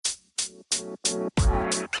That's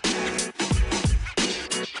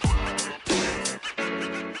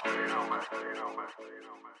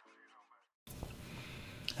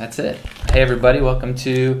it. Hey everybody, welcome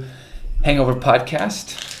to Hangover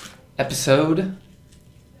Podcast, episode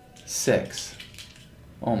 6.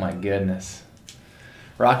 Oh my goodness.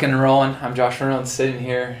 Rocking and rolling. I'm Josh Reynolds, sitting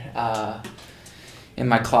here in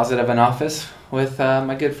my closet of an office with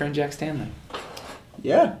my good friend Jack Stanley.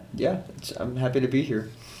 Yeah. I'm happy to be here.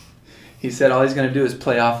 He said all he's going to do is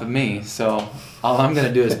play off of me, so all I'm going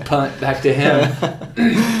to do is punt back to him.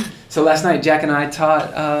 So last night, Jack and I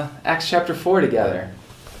taught Acts chapter 4 together.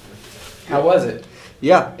 How was it?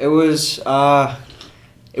 Yeah, it was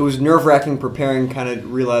nerve-wracking preparing, kind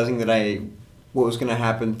of realizing what was going to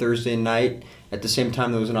happen Thursday night. At the same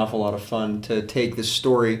time, there was an awful lot of fun to take this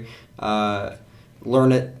story,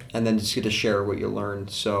 learn it, and then just get to share what you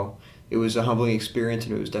learned. So it was a humbling experience,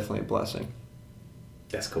 and it was definitely a blessing.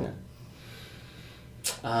 That's cool.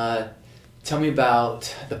 Tell me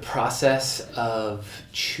about the process of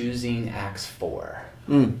choosing Acts 4.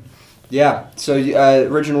 Yeah, so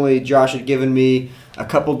originally Josh had given me a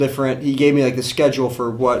couple different, he gave me like the schedule for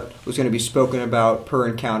what was going to be spoken about per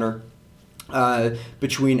encounter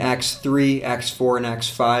between Acts 3, Acts 4, and Acts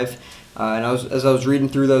 5. And as I was reading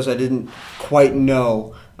through those, I didn't quite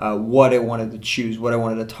know what I wanted to choose, what I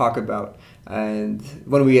wanted to talk about. And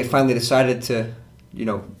when we finally decided to,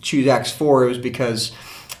 choose Acts 4, it was because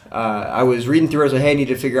I was reading through, I was like, hey, I need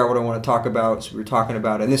to figure out what I want to talk about. So we were talking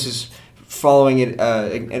about, and this is following it,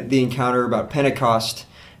 the encounter about Pentecost,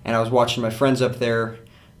 and I was watching my friends up there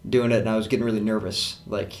doing it, and I was getting really nervous,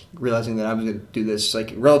 like realizing that I was going to do this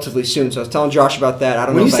like relatively soon. So I was telling Josh about that. I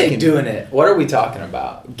don't know when if you say doing it, what are we talking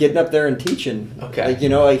about? Getting up there and teaching. Okay.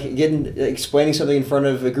 Explaining something in front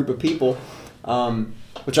of a group of people,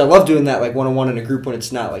 which I love doing that, like one-on-one in a group when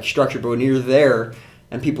it's not like structured, but when you're there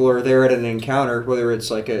and people are there at an encounter, whether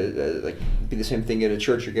it's like be the same thing at a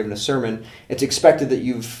church or giving a sermon, it's expected that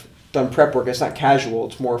you've done prep work. It's not casual,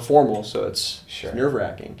 it's more formal, so it's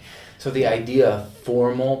nerve-wracking. So the idea of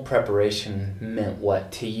formal preparation meant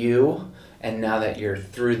what to you? And now that you're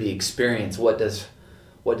through the experience, what does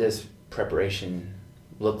preparation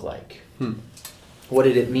look like? What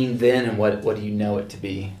did it mean then, and what do you know it to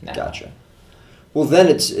be now? Gotcha. Well, then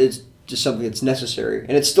it's just something that's necessary,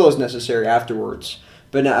 and it still is necessary afterwards.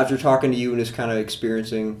 But now, after talking to you and just kind of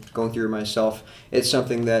experiencing, going through it myself, it's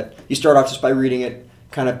something that you start off just by reading it,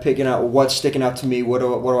 kind of picking out what's sticking out to me, what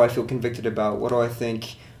do I feel convicted about, what do I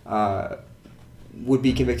think would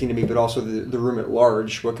be convicting to me, but also the room at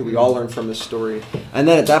large, what could we all learn from this story? And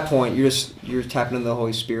then at that point, you're tapping into the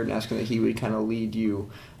Holy Spirit and asking that He would kind of lead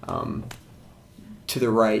you to the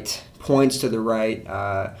right points, to the right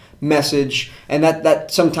message, and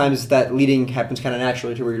that sometimes that leading happens kind of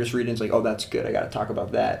naturally to where you're just reading, it's like, oh, that's good, I got to talk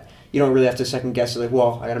about that. You don't really have to second guess it, like,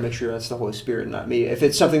 well, I got to make sure that's the Holy Spirit and not me. If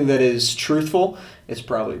it's something that is truthful, it's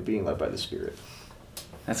probably being led by the Spirit.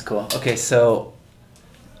 That's cool. Okay, so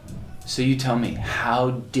you tell me,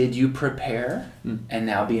 how did you prepare? And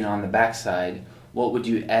now being on the backside, what would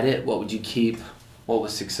you edit? What would you keep? What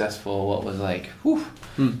was successful? What was like,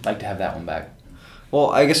 like to have that one back?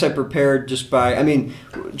 Well, I guess I prepared just by,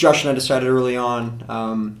 Josh and I decided early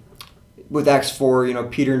on, with Acts 4,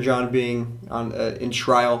 Peter and John being in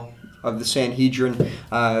trial of the Sanhedrin,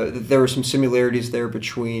 there were some similarities there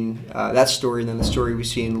between that story and then the story we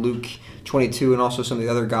see in Luke 22 and also some of the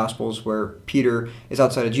other Gospels where Peter is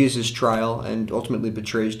outside of Jesus' trial and ultimately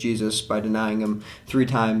betrays Jesus by denying Him 3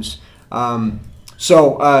 times.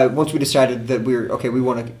 So once we decided that we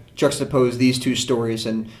want to juxtapose these two stories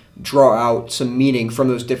and draw out some meaning from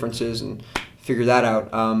those differences and figure that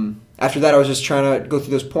out. After that, I was just trying to go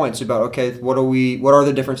through those points about, okay, what are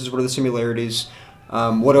the differences, what are the similarities,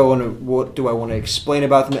 what do I want to explain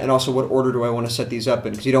about them, and also what order do I want to set these up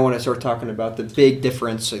in? Because you don't want to start talking about the big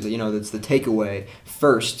difference, that's the takeaway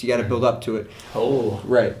first. You got to build up to it. Oh,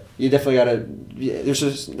 right. You definitely got to. There's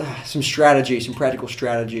just some strategy, some practical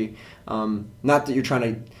strategy. Not that you're trying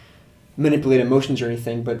to manipulate emotions or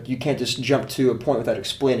anything, but you can't just jump to a point without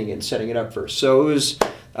explaining it and setting it up first. So it was.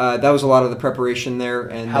 That was a lot of the preparation there,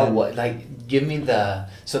 and give me the.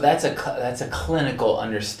 So that's a clinical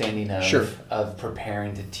understanding of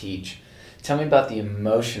preparing to teach. Tell me about the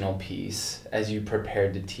emotional piece as you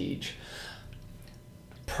prepared to teach.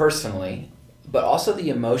 Personally, but also the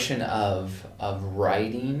emotion of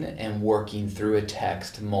writing and working through a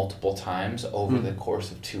text multiple times over the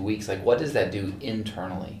course of 2 weeks. Like, what does that do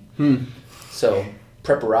internally? So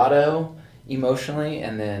preparato emotionally,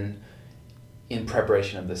 and then in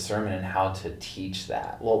preparation of the sermon and how to teach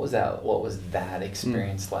that. What was that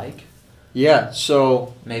experience like? Yeah,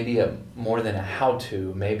 so... Maybe more than a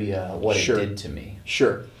how-to, maybe what Sure. it did to me.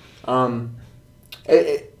 Sure. I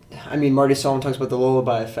mean, Marty Solomon talks about the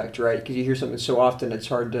lullaby effect, right? Because you hear something so often, it's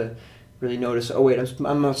hard to really notice. Oh wait,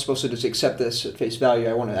 I'm not supposed to just accept this at face value.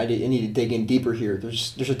 I need to dig in deeper here.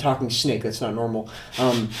 There's a talking snake. That's not normal.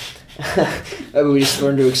 We just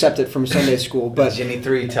learn to accept it from Sunday school, but Jimmy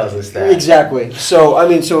 3 tells us that. exactly. So I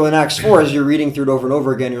mean, so in Acts 4, as you're reading through it over and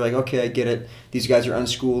over again, you're like, okay, I get it. These guys are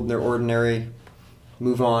unschooled. They're ordinary.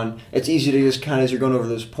 Move on. It's easy to just kind of, as you're going over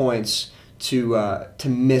those points, to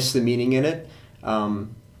miss the meaning in it.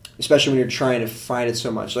 Especially when you're trying to find it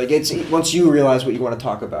so much. Like, it's once you realize what you want to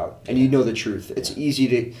talk about and you know the truth, it's easy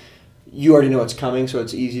to, you already know what's coming, so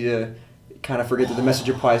it's easy to kind of forget that the message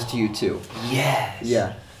applies to you too. Yes.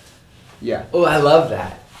 Yeah. Yeah. Oh, I love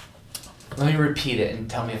that. Let me repeat it and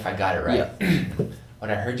tell me if I got it right. Yeah.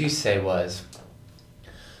 What I heard you say was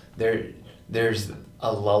there's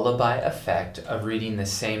a lullaby effect of reading the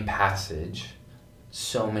same passage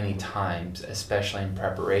so many times, especially in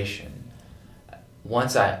preparation.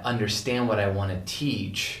 Once I understand what I want to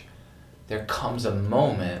teach, there comes a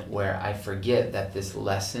moment where I forget that this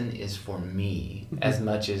lesson is for me as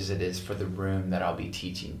much as it is for the room that I'll be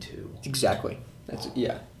teaching to. Exactly.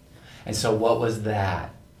 Yeah. And so what was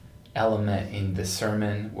that element in the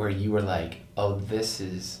sermon where you were like, oh, this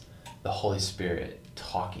is the Holy Spirit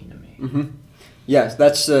talking to me? Mm-hmm. Yes,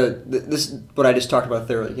 that's this what I just talked about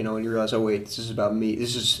there. You know, when you realize, oh wait, this is about me.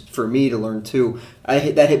 This is for me to learn too.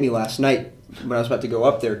 That hit me last night when I was about to go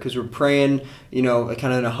up there, because we're praying, you know,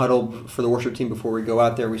 kind of in a huddle for the worship team before we go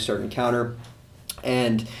out there. We start Encounter,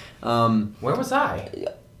 and where was I?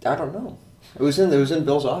 I don't know. It was in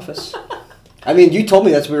Bill's office. I mean, you told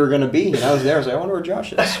me that's where we were going to be, and I was there. I was like, I wonder where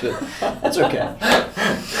Josh is, but that's okay.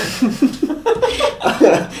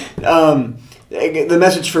 The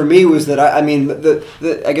message for me was that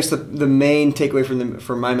I guess the main takeaway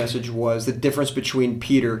from my message was the difference between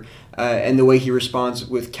Peter and the way he responds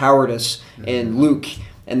with cowardice, and Luke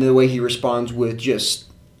and the way he responds with just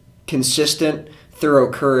consistent,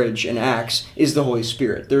 thorough courage and acts is the Holy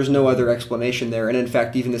Spirit. There's no other explanation there. And in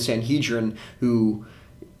fact, even the Sanhedrin, who,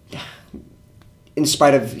 in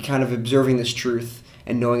spite of kind of observing this truth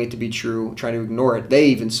and knowing it to be true, trying to ignore it, they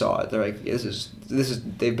even saw it. They're like, this is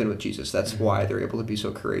they've been with Jesus. That's why they're able to be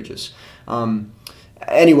so courageous.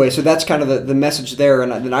 Anyway, so that's kind of the message there.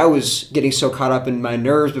 And then I was getting so caught up in my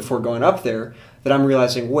nerves before going up there that I'm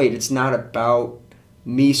realizing, wait, it's not about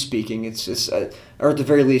me speaking. It's just, or at the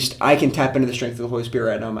very least, I can tap into the strength of the Holy Spirit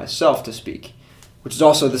right now myself to speak, which is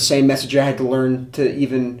also the same message I had to learn to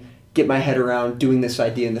even get my head around doing this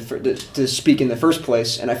idea to speak in the first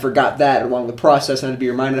place, and I forgot that along the process, and I had to be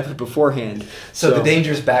reminded of it beforehand. So the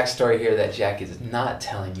dangerous backstory here that Jack is not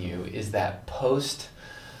telling you is that post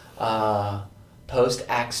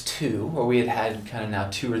Acts 2, where we had kind of now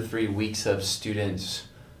 2 or 3 weeks of students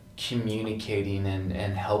communicating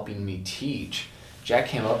and helping me teach, Jack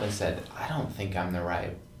came up and said, I don't think I'm the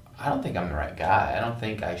right guy. I don't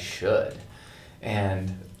think I should.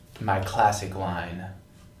 And my classic line,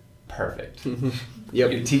 perfect.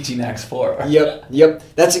 Yep. You're teaching Acts 4. Yep.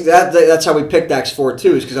 That's how we picked Acts 4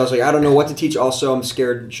 too, is because I was like, I don't know what to teach. Also, I'm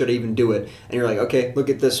scared. Should I even do it? And you're like, okay, look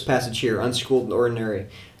at this passage here, unschooled and ordinary.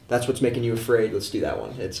 That's what's making you afraid. Let's do that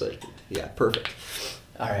one. It's like, yeah, perfect.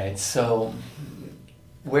 All right. So,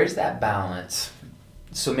 where's that balance?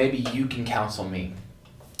 So maybe you can counsel me.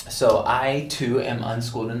 So I too am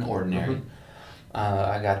unschooled and ordinary.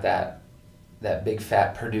 I got that big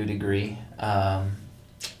fat Purdue degree.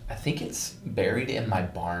 I think it's buried in my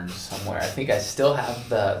barn somewhere. I think I still have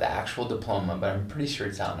the actual diploma, but I'm pretty sure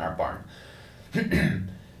it's out in our barn.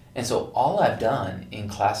 And so all I've done in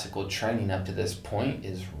classical training up to this point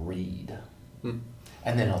is read. And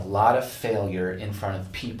then a lot of failure in front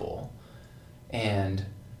of people. And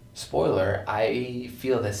spoiler, I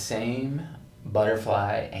feel the same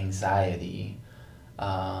butterfly anxiety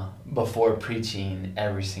before preaching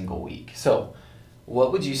every single week. So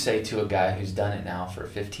what would you say to a guy who's done it now for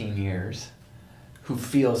 15 years, who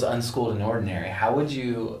feels unschooled and ordinary? How would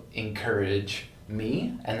you encourage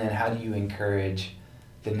me, and then how do you encourage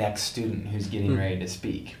the next student who's getting ready to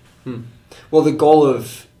speak? Well, the goal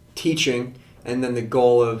of teaching, and then the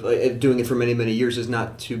goal of doing it for many, many years, is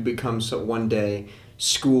not to become one day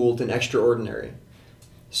schooled and extraordinary.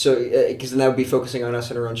 So, because then that would be focusing on us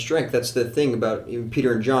and our own strength. That's the thing about even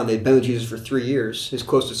Peter and John. They'd been with Jesus for 3 years. His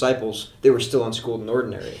close disciples, they were still unschooled and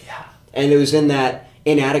ordinary. Yeah. And it was in that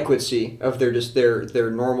inadequacy of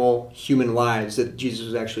their normal human lives that Jesus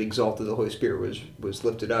was actually exalted. The Holy Spirit was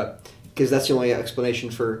lifted up. Because that's the only explanation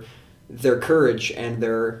for their courage and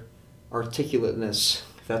their articulateness,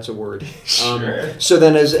 if that's a word. Sure. So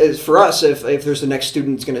then as for us, if there's the next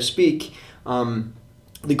student that's going to speak,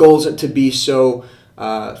 the goal isn't to be so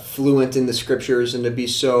fluent in the scriptures and to be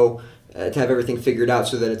so, to have everything figured out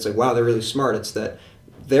so that it's like, wow, they're really smart. It's that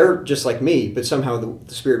they're just like me, but somehow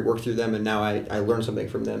the Spirit worked through them and now I learned something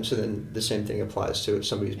from them. So then the same thing applies to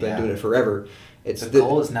somebody who's been doing it forever. It's the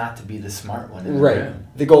goal is not to be the smart one in the room.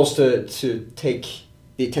 The goal is to take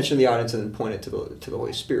the attention of the audience and then point it to the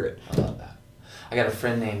Holy Spirit. I love that. I got a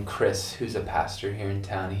friend named Chris who's a pastor here in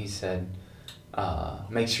town. He said,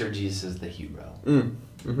 make sure Jesus is the hero.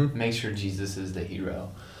 Mm-hmm. Make sure Jesus is the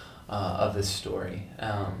hero of this story.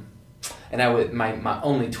 And I would my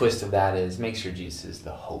only twist of that is make sure Jesus is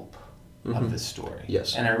the hope of the story.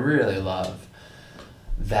 Yes. And I really love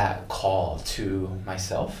that call to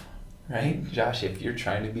myself, right? Josh, if you're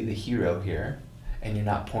trying to be the hero here and you're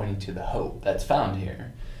not pointing to the hope that's found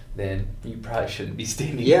here, then you probably shouldn't be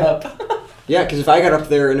standing up. Yeah, because if I got up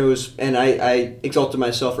there and I exalted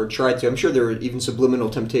myself or tried to, I'm sure there were even subliminal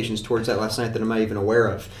temptations towards that last night that I'm not even aware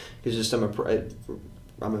of. Because just I'm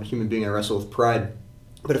a human being, I wrestle with pride.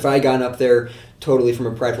 But if I had gone up there totally from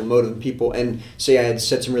a prideful motive and say I had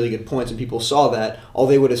said some really good points and people saw that, all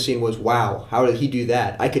they would have seen was, wow, how did he do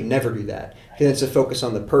that? I could never do that. Because it's a focus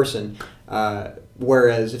on the person.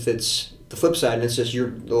 Whereas if it's the flip side and it's just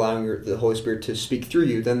you're allowing the Holy Spirit to speak through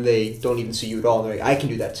you, then they don't even see you at all. They're like, I can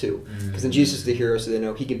do that too. Because then Jesus is the hero, so they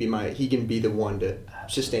know he can be the one to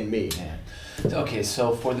sustain me. Yeah. Okay,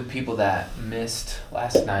 so for the people that missed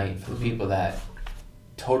last night, for the people that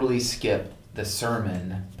totally skip the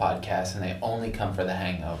sermon podcast and they only come for the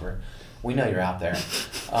hangover, we know you're out there.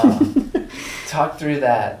 Talk through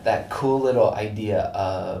that cool little idea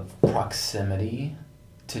of proximity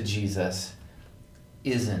to Jesus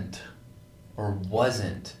isn't or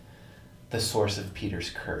wasn't the source of Peter's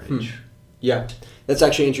courage. Yeah, that's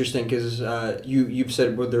actually interesting because you've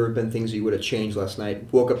said there have been things that you would have changed last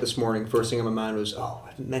night. Woke up this morning, first thing on my mind was, I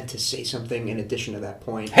meant to say something in addition to that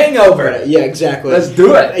point. Hangover! Yeah, exactly. Let's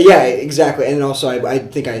do it! Yeah, exactly. And also, I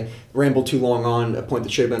think I rambled too long on a point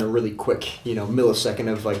that should have been a really quick,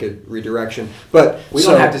 millisecond of like a redirection. But we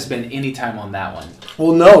don't have to spend any time on that one.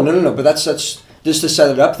 Well, no. But that's just to set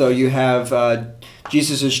it up, though. You have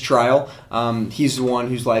Jesus' trial. He's the one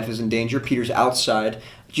whose life is in danger. Peter's outside.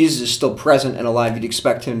 Jesus is still present and alive. You'd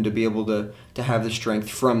expect him to be able to have the strength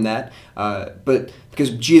from that. But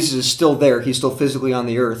because Jesus is still there, he's still physically on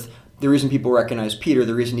the earth, the reason people recognize Peter,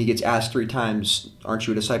 the reason he gets asked 3 times, aren't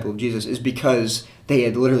you a disciple of Jesus, is because they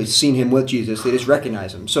had literally seen him with Jesus. They just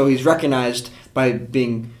recognize him. So he's recognized by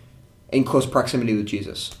being in close proximity with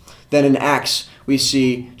Jesus. Then in Acts, we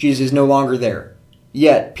see Jesus is no longer there.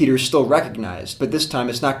 Yet, Peter is still recognized, but this time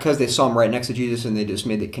it's not because they saw him right next to Jesus and they just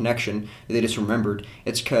made the connection, they just remembered.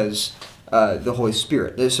 It's because the Holy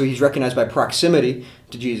Spirit. So he's recognized by proximity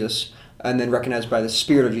to Jesus and then recognized by the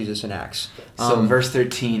Spirit of Jesus in Acts. So verse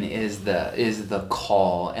 13 is the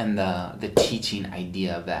call and the teaching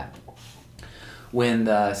idea of that. When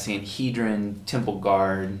the Sanhedrin, temple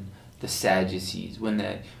guard, the Sadducees, when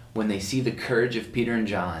they see the courage of Peter and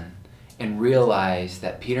John, and realized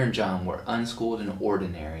that Peter and John were unschooled and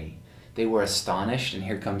ordinary, they were astonished, and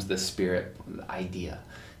here comes the Spirit idea.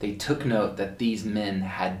 They took note that these men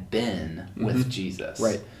had been with Jesus.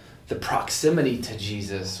 Right. The proximity to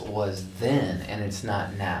Jesus was then, and it's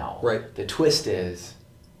not now. Right. The twist is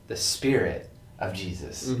the Spirit of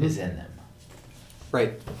Jesus is in them.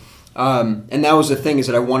 Right. And that was the thing, is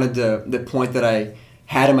that I wanted the point that I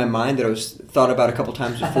had in my mind that I was thought about a couple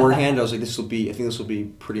times beforehand. I was like, I think this will be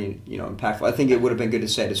pretty, impactful. I think it would have been good to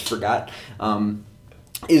say, I just forgot.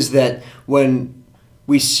 Is that when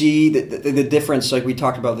we see the difference, like we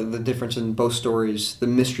talked about the difference in both stories, the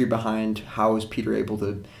mystery behind how is Peter able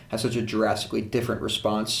to have such a drastically different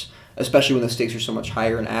response, especially when the stakes are so much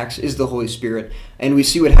higher in Acts, is the Holy Spirit. And we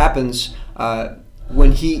see what happens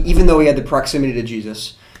when even though he had the proximity to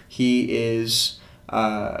Jesus, he is...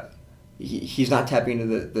 He's not tapping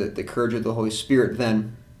into the courage of the Holy Spirit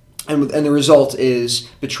then. And the result is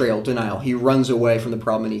betrayal, denial. He runs away from the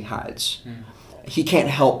problem and he hides. He can't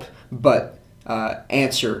help but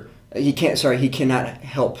answer. He cannot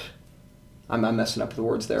help. I'm messing up the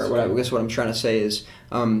words there. I guess what I'm trying to say is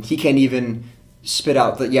he can't even spit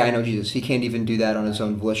out I know Jesus. He can't even do that on his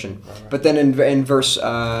own volition. Right. But then in verse,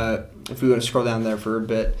 if we want to scroll down there for a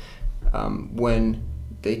bit, when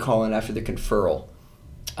they call in after the conferral.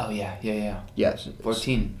 Oh, yeah. Yes.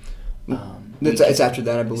 14. It's after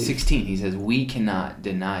that, I believe. 16, he says, we cannot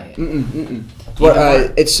deny it.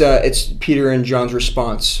 Well, it's Peter and John's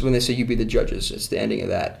response when they say, you be the judges. It's the ending of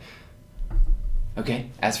that. Okay.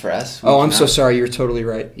 As for us. we Oh, I'm so cannot- sorry. You're totally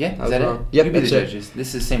right. Yeah, I is was that wrong. it? Yep, You be the that's it. judges. This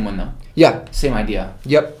is the same one, though. Yeah. Same idea.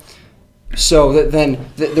 Yep. So then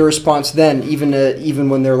the response then, even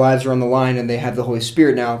when their lives are on the line and they have the Holy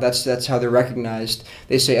Spirit now, that's how they're recognized.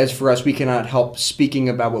 They say, as for us, we cannot help speaking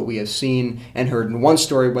about what we have seen and heard. In one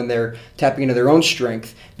story, when they're tapping into their own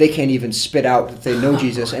strength, they can't even spit out that they know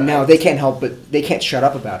Jesus, and now they can't help but they can't shut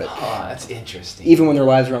up about it, Oh, that's interesting. even when their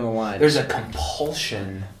lives are on the line. There's a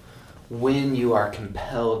compulsion when you are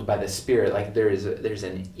compelled by the Spirit. Like there's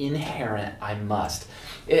an inherent I must.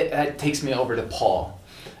 It takes me over to Paul.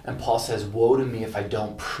 And Paul says, woe to me if I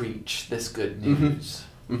don't preach this good news.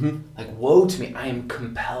 Mm-hmm. Like, woe to me. I am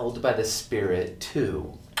compelled by the Spirit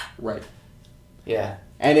too. Right. Yeah.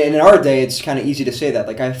 And in our day, it's kind of easy to say that.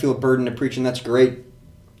 Like, I feel a burden to preach, and that's great.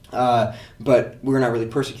 But we're not really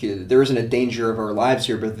persecuted. There isn't a danger of our lives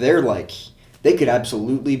here, but they're like, they could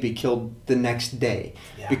absolutely be killed the next day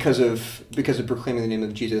Yeah. because of proclaiming the name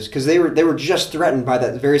of Jesus. Because they were just threatened by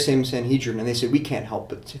that very same Sanhedrin, and they said, we can't help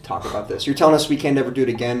but to talk about this. You're telling us we can't ever do it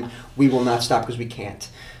again. We will not stop because we can't.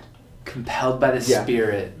 Compelled by the Yeah.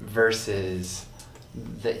 Spirit versus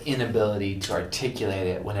the inability to articulate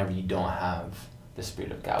it whenever you don't have the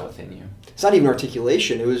Spirit of God within you. It's not even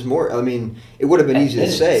articulation. It was more, I mean, it would have been easy to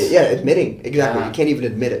Admittance. say. Yeah, admitting. Exactly. Yeah. You can't even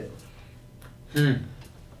admit it.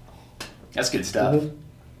 That's good stuff. Mhm.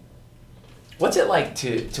 What's it like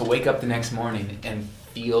to wake up the next morning and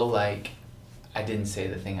feel like I didn't say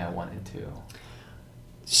the thing I wanted to?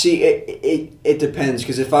 See, it depends,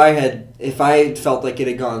 because if I had felt like it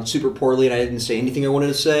had gone super poorly and I didn't say anything I wanted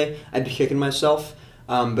to say, I'd be kicking myself.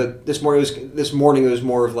 But this morning it was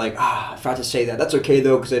more of like, I forgot to say that. That's okay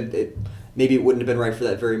though, because maybe it wouldn't have been right for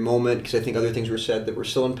that very moment, because I think other things were said that were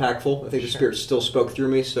still impactful. I think the Spirit still spoke through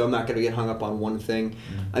me, so I'm not going to get hung up on one thing.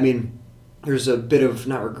 I mean, there's a bit of,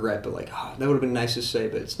 not regret, but like, that would have been nice to say,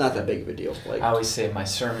 but it's not that big of a deal. Like, I always say my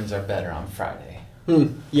sermons are better on Friday.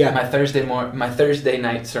 Yeah. My Thursday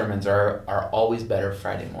night sermons are always better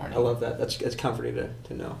Friday morning. I love that. That's comforting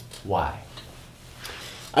to know. Why?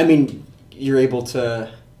 I mean, you're able to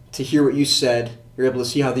hear what you said. You're able to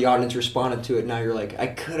see how the audience responded to it. Now you're like,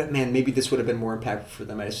 maybe this would have been more impactful for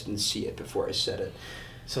them. I just didn't see it before I said it.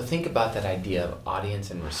 So think about that idea of audience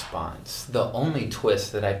and response. The only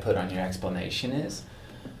twist that I put on your explanation is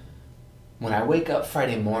when I wake up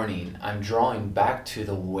Friday morning, I'm drawing back to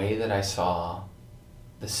the way that I saw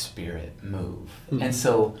the Spirit move. Mhm. And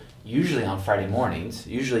so usually on Friday mornings,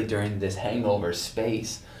 usually during this hangover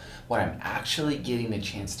space, what I'm actually getting a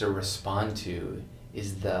chance to respond to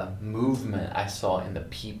is the movement I saw in the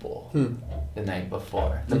people the night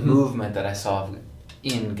before. The movement that I saw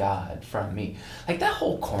in God from me. Like that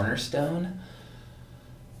whole Cornerstone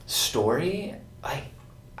story, like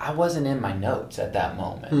I wasn't in my notes at that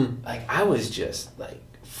moment. Like I was just like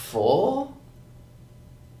full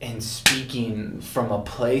and speaking from a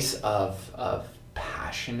place of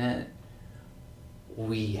passionate,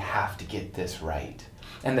 we have to get this right.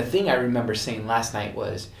 And the thing I remember saying last night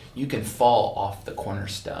was, you can fall off the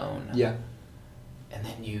cornerstone. Yeah. And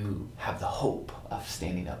then you have the hope of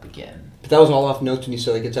standing up again. But that was all off notes when you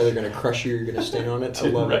said like it's either going to crush you or you're going to stand on it. I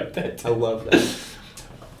Didn't love write it. that I down. love that.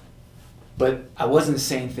 But I wasn't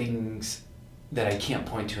saying things that I can't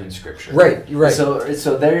point to in Scripture. Right, you're right. So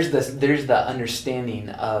there's the understanding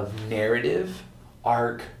of narrative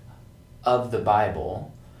arc of the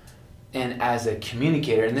Bible, and as a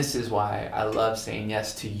communicator, and this is why I love saying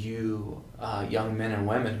yes to you, young men and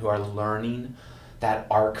women who are learning that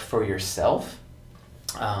arc for yourself.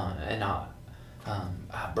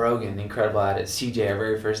 Brogan, incredible at it. CJ, our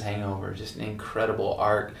very first hangover, just an incredible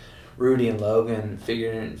arc. Rudy and Logan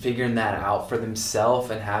figuring that out for themselves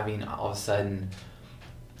and having all of a sudden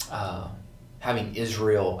having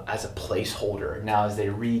Israel as a placeholder. Now as they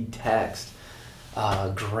read text,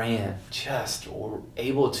 Grant just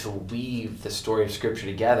able to weave the story of Scripture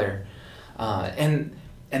together. And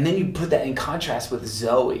then you put that in contrast with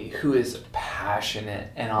Zoe, who is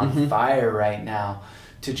passionate and on fire right now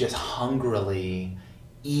to just hungrily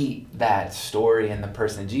eat that story and the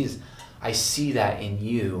person of Jesus. I see that in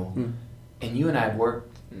you. And you and I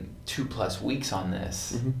worked 2+ weeks on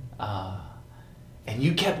this. And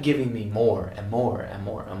you kept giving me more and more and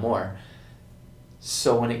more and more.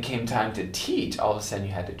 So when it came time to teach, all of a sudden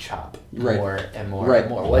you had to chop more and more and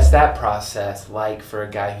more. What's that process like for a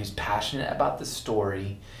guy who's passionate about the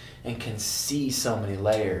story and can see so many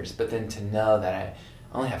layers, but then to know that I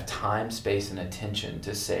only have time, space, and attention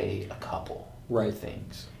to say a couple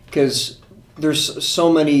things? Because there's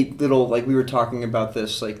so many little, like we were talking about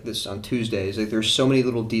this on Tuesdays, like there's so many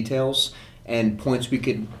little details and points we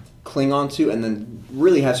could cling on to and then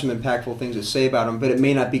really have some impactful things to say about them, but it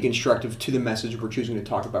may not be constructive to the message we're choosing to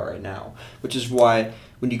talk about right now, which is why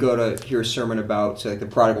when you go to hear a sermon about, say, like the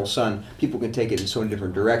prodigal son, people can take it in so many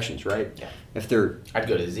different directions, right? Yeah. If they're... I'd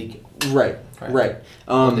go to Ezekiel. Right.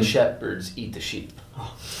 Or the shepherds eat the sheep.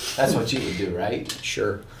 That's what you would do, right?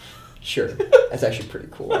 Sure. That's actually pretty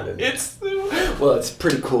cool. It's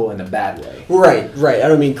pretty cool in a bad way. Right. I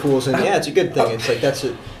don't mean cool saying, yeah, it's a good thing. It's like, that's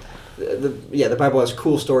it. The Bible has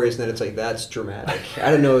cool stories, and then it's like, that's dramatic. I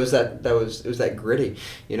don't know, it was that gritty,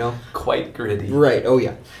 you know? Quite gritty. Right, oh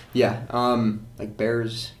yeah. Like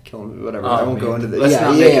bears killing, whatever. I won't go into the... Let's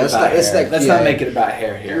not make it about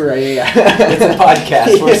hair here. Right, yeah. It's a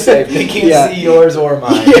podcast, we're safe. They can't see yours or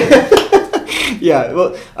mine. Yeah,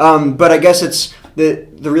 well, but I guess it's the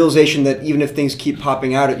realization that even if things keep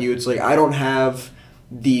popping out at you, it's like, I don't have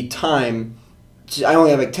the time... I only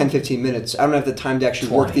have like 10, 15 minutes. I don't have the time to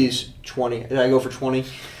actually work these 20. Did I go for 20?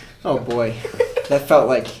 Oh, boy. That felt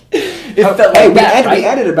like... We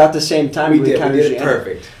added about the same time. We did it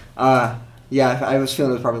perfect. Yeah, I was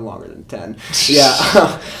feeling it was probably longer than 10.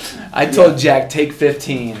 Yeah. I told Jack, take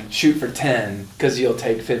 15, shoot for 10, because you'll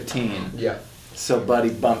take 15. Yeah. So Buddy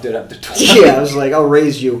bumped it up to 20. Yeah, I was like, I'll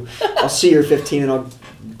raise you. I'll see your 15 and I'll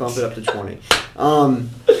bump it up to 20.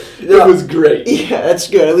 It was great. Yeah, that's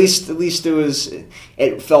good. At least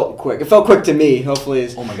it felt quick. It felt quick to me. Hopefully,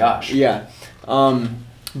 oh my gosh. Yeah,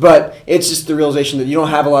 but it's just the realization that you don't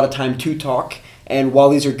have a lot of time to talk. And while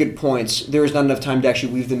these are good points, there is not enough time to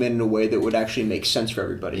actually weave them in a way that would actually make sense for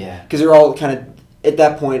everybody. Yeah. Because they're all kind of at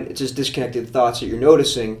that point, it's just disconnected thoughts that you're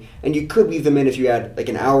noticing, and you could weave them in if you had like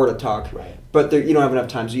an hour to talk. Right. But you don't have enough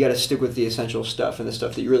time, so you got to stick with the essential stuff and the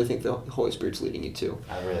stuff that you really think the Holy Spirit's leading you to.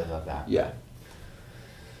 I really love that. Yeah.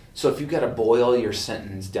 So if you've got to boil your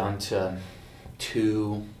sentence down to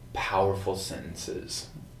 2 powerful sentences,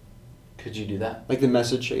 could you do that? Like the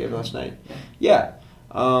message I gave last night? Yeah.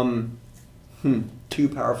 2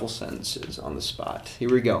 powerful sentences on the spot. Here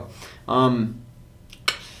we go.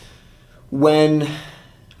 Let's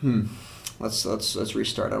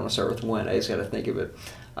restart. I don't want to start with when. I just got to think of it.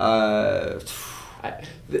 The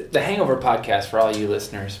Hangover podcast, for all you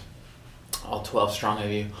listeners, all 12 strong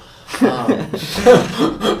of you. Tribes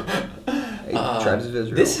of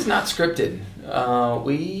Israel. This is not scripted.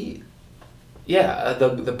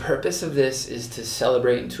 The purpose of this is to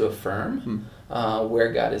celebrate and to affirm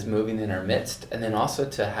where God is moving in our midst, and then also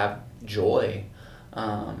to have joy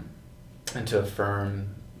and to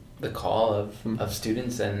affirm the call of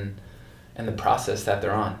students and the process that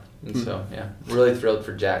they're on. And so, really thrilled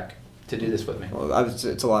for Jack to do this with me. Well,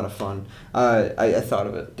 it's a lot of fun. I thought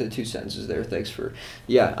of it, the 2 sentences there. Thanks for...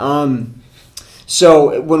 Yeah.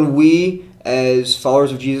 So when we, as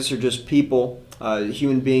followers of Jesus, are just people,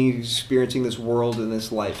 human beings experiencing this world and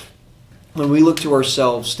this life, when we look to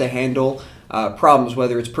ourselves to handle problems,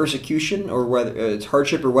 whether it's persecution or whether it's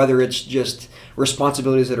hardship or whether it's just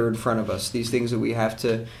responsibilities that are in front of us, these things that we have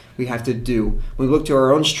to do, when we look to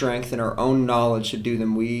our own strength and our own knowledge to do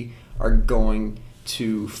them, we are going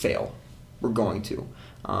to fail. We're going to.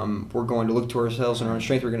 We're going to look to ourselves and our own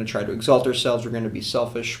strength. We're going to try to exalt ourselves. We're going to be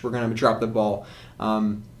selfish. We're going to drop the ball.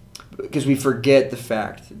 Because we forget the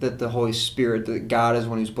fact that the Holy Spirit, that God is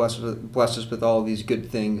one who's blessed us with all of these good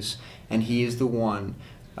things, and He is the one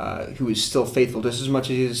who is still faithful just as much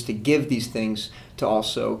as He is to give these things, to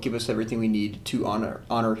also give us everything we need to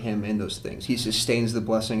honor Him in those things. He sustains the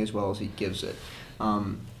blessing as well as He gives it.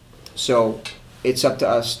 So it's up to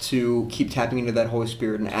us to keep tapping into that Holy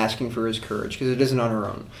Spirit and asking for His courage, because it isn't on our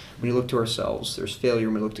own. When you look to ourselves, there's failure.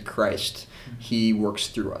 When we look to Christ, He works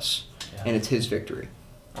through us, and it's His victory.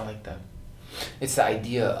 I like that. It's the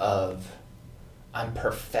idea of I'm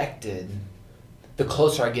perfected. The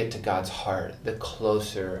closer I get to God's heart, the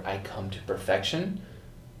closer I come to perfection,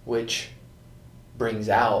 which brings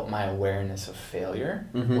out my awareness of failure,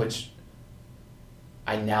 which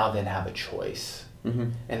I now then have a choice.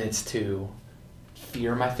 And it's to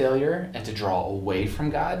fear my failure and to draw away from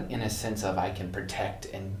God in a sense of I can protect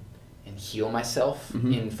and heal myself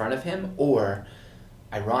in front of Him, or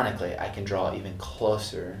ironically, I can draw even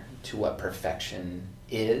closer to what perfection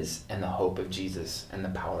is and the hope of Jesus and the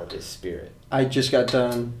power of His Spirit. I just got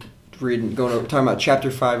done talking about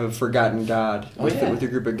chapter 5 of Forgotten God with a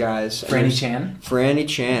group of guys. Francis Chan.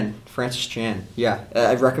 Yeah,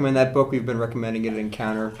 I recommend that book. We've been recommending it at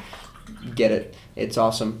Encounter. Get it. It's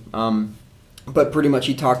awesome. But pretty much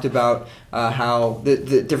he talked about how the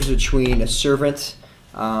difference between a servant,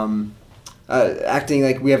 acting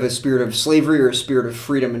like we have a spirit of slavery or a spirit of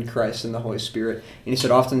freedom in Christ and the Holy Spirit. And he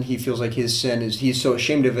said often he feels like his sin he's so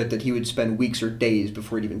ashamed of it that he would spend weeks or days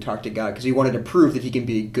before he'd even talk to God because he wanted to prove that he can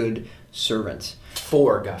be a good servant.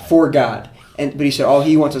 For God. For God. But he said all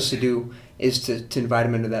he wants us to do is to invite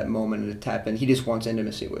him into that moment and to tap in. He just wants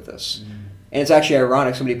intimacy with us. And it's actually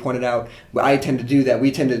ironic. Somebody pointed out, I tend to do that.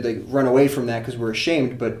 We tend to run away from that because we're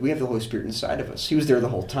ashamed, but we have the Holy Spirit inside of us. He was there the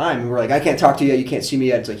whole time. And we're like, I can't talk to you yet. You can't see me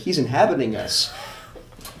yet. It's like he's inhabiting us.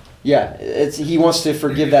 Yeah, he wants to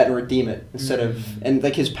forgive that and redeem it instead of... And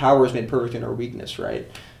like his power is made perfect in our weakness,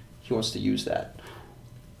 right? He wants to use that.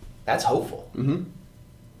 That's hopeful. Mm-hmm.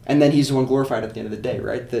 And then he's the one glorified at the end of the day,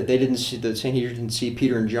 right? The Sanhedrin didn't see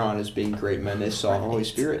Peter and John as being great men. They saw the Holy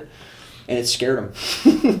Spirit. And it scared them.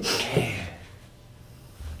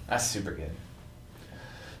 That's super good.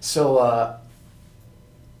 So,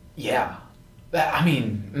 yeah. I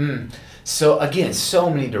mean, so again, so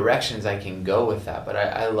many directions I can go with that, but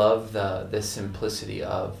I love the simplicity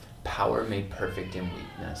of power made perfect in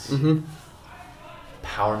weakness. Mm-hmm.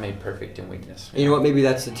 Power made perfect in weakness. You know what? Maybe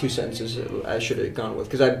that's the 2 sentences I should have gone with,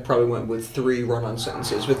 because I probably went with 3 run-on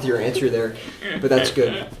sentences with your answer there, but that's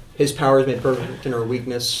good. His power is made perfect in our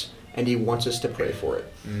weakness, and he wants us to pray for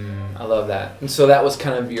it. I love that. And so that was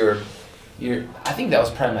kind of your I think that was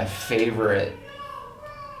probably my favorite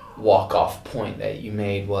walk-off point that you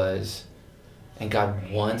made was, and God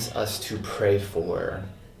wants us to pray for,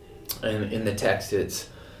 and in the text it's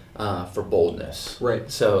for boldness.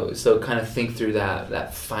 Right. So kind of think through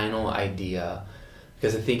that final idea,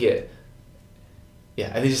 because I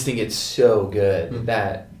just think it's so good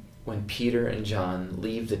that when Peter and John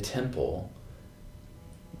leave the temple,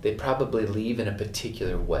 they probably leave in a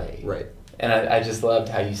particular way. Right. And I just loved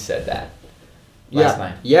how you said that last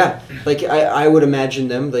night. Yeah. Like, I would imagine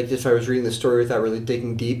them, like, if I was reading the story without really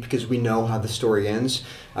digging deep, because we know how the story ends.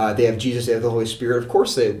 They have Jesus, they have the Holy Spirit. Of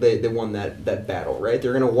course they won that battle, right?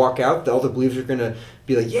 They're going to walk out. All the believers are going to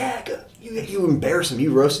be like, yeah, you embarrassed them.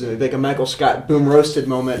 You roasted them. Like a Michael Scott boom roasted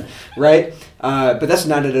moment, right? But that's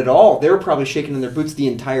not it at all. They were probably shaking in their boots the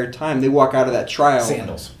entire time. They walk out of that trial.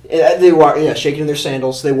 Sandals. They walk, shaking in their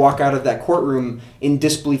sandals. They walk out of that courtroom in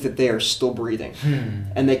disbelief that they are still breathing.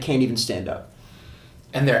 And they can't even stand up.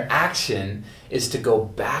 And their action is to go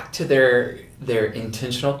back to their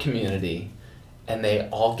intentional community, and they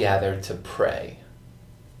all gather to pray.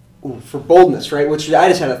 Ooh, for boldness, right? Which I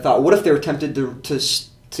just had a thought. What if they were tempted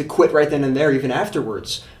to quit right then and there, even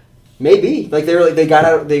afterwards? Maybe. Like they got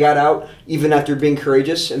out even after being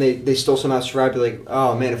courageous, and they still somehow survived. They're like,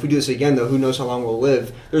 oh man, if we do this again, though, who knows how long we'll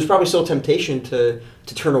live? There's probably still temptation to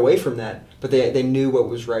turn away from that, but they knew what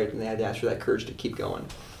was right, and they had to ask for that courage to keep going.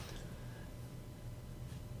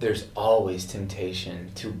 There's always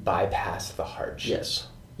temptation to bypass the hardship.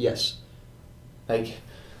 Yes. Like,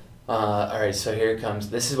 all right, so here it comes.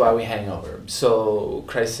 This is why we hang over. So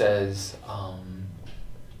Christ says,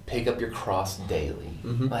 pick up your cross daily.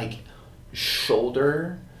 Mm-hmm. Like,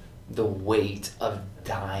 shoulder the weight of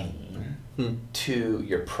dying to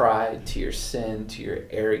your pride, to your sin, to your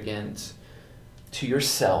arrogance, to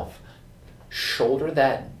yourself. Shoulder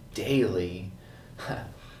that daily.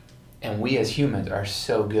 And we as humans are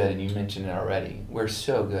so good, and you mentioned it already, we're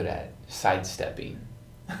so good at sidestepping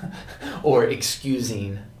or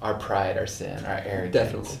excusing our pride, our sin, our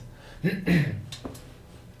arrogance. Definitely.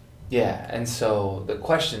 Yeah, and so the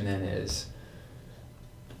question then is,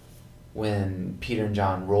 when Peter and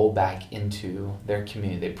John roll back into their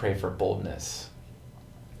community, they pray for boldness,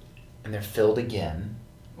 and they're filled again,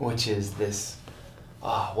 which is this,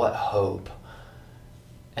 what hope.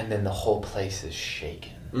 And then the whole place is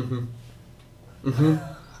shaken.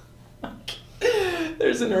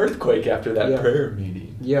 There's an earthquake after that prayer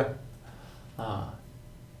meeting. Yeah.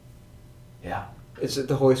 Yeah. It's that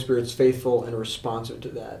the Holy Spirit's faithful and responsive to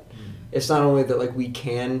that. It's not only that like we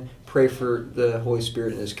can pray for the Holy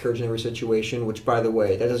Spirit and His courage in every situation, which, by the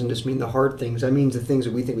way, that doesn't just mean the hard things. That means the things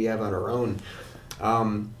that we think we have on our own.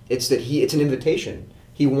 It's that it's an invitation.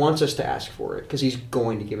 He wants us to ask for it because He's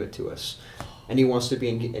going to give it to us. And He wants to be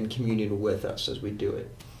in communion with us as we do it.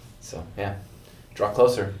 So, yeah. Draw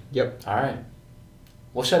closer. Yep. All right.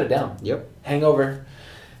 We'll shut it down. Yep. Hangover,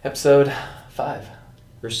 episode 5.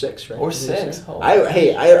 Or 6, right? Or 6. Oh,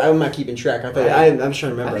 I'm not keeping track. I'm trying to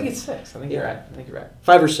remember. I think it's 6. I think you're right.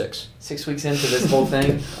 5 or 6. 6 weeks into this whole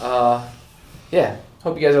thing. Yeah.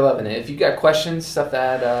 Hope you guys are loving it. If you got questions, stuff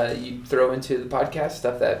that you throw into the podcast,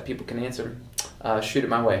 stuff that people can answer, shoot it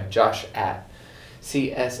my way. Josh at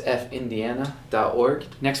csfindiana.org.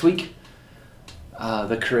 Next week,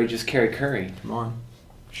 the courageous Kerry Curry. Come on.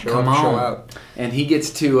 Show out. And he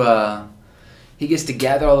gets to he gets to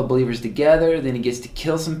gather all the believers together. Then he gets to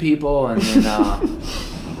kill some people, and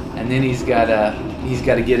then he's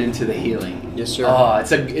gotta get into the healing. Yes, sir. Oh,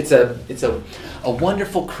 it's a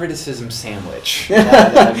wonderful criticism sandwich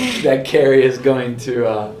that Carrie is going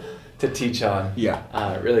to teach on. Yeah.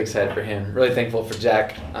 Really excited for him. Really thankful for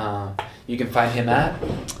Jack. You can find him at.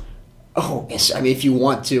 Oh, yes. I mean, if you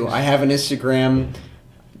want to, I have an Instagram.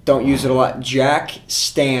 Don't use it a lot.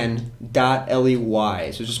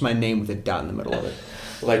 JackStan.ley. So it's just my name with a dot in the middle of it.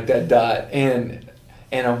 Like that dot. And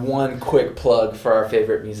a one quick plug for our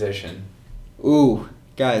favorite musician. Ooh,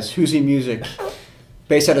 guys, Who's He Music,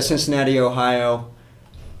 based out of Cincinnati, Ohio.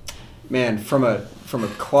 Man, from a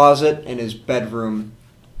closet in his bedroom,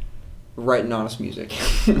 writing honest music.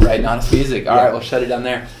 Writing honest music. All right, we'll shut it down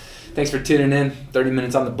there. Thanks for tuning in. 30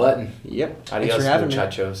 minutes on the button. Yep. Adios, Thanks for having me.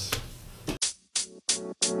 muchachos.